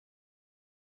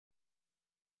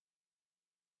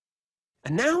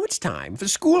And now it's time for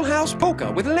Schoolhouse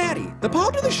Polka with Laddie, the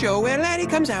part of the show where Laddie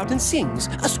comes out and sings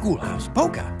a schoolhouse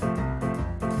polka.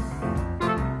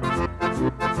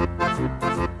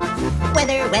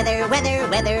 Whether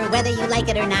you like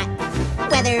it or not.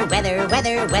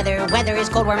 Weather is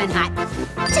cold, warm, and hot.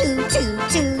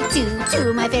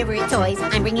 Two, my favorite toys.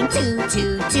 I'm bringing two, a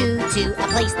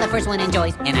place the first one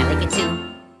enjoys, and I like it too.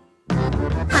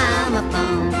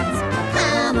 Homophones,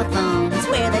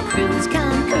 where the crews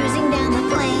come cruising down the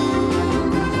plain.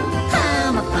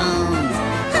 Homophones,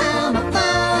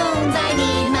 I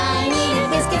need my needed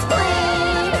biscuits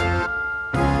plain.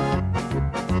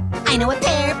 I know a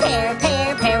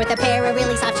pear with a pair of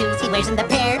really soft shoes. He wears in the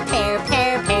pear,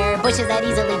 bushes that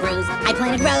easily bruise. I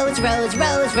planted rows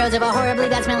of a horribly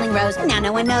bad smelling rose. Now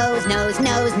no one knows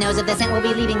if the scent will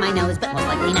be leaving my nose, but most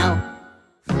likely no.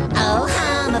 Oh,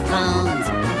 homophones,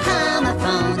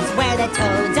 where the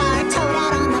toads are towed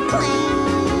out on the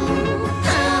plain.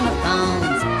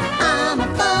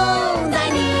 Homophones, I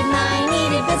need my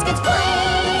needed biscuits plain.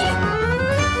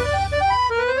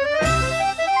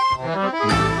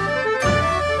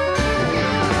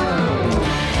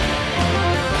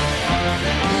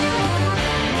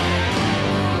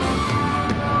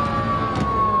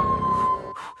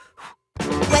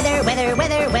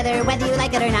 Whether you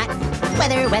like it or not.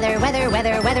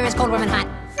 Weather is cold, warm, and hot.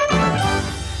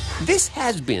 This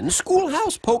has been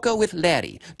Schoolhouse Polka with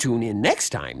Laddie. Tune in next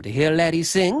time to hear Laddie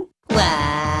sing. What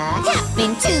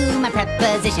happened to my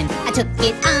preposition? I took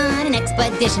it on an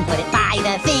expedition, put it by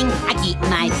the thing. I keep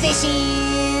my fish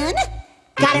in.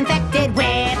 Got infected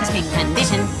with a skin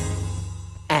condition.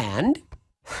 And?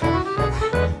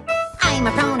 I'm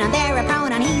a pronoun, they're a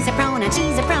pronoun, he's a pronoun,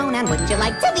 she's a pronoun. Wouldn't you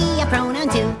like to be a pronoun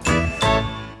too?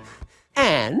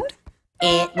 And?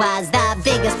 It was the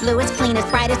biggest, bluest, cleanest,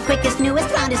 brightest, quickest,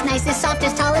 newest, roundest, nicest,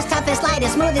 softest, tallest, toughest,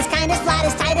 lightest, smoothest, kindest,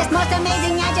 flattest, tightest, most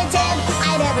amazing adjective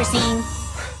I'd ever seen.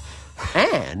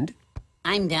 And?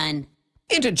 I'm done.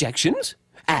 Interjections?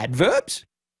 Adverbs?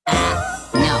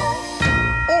 No.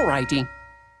 Alrighty.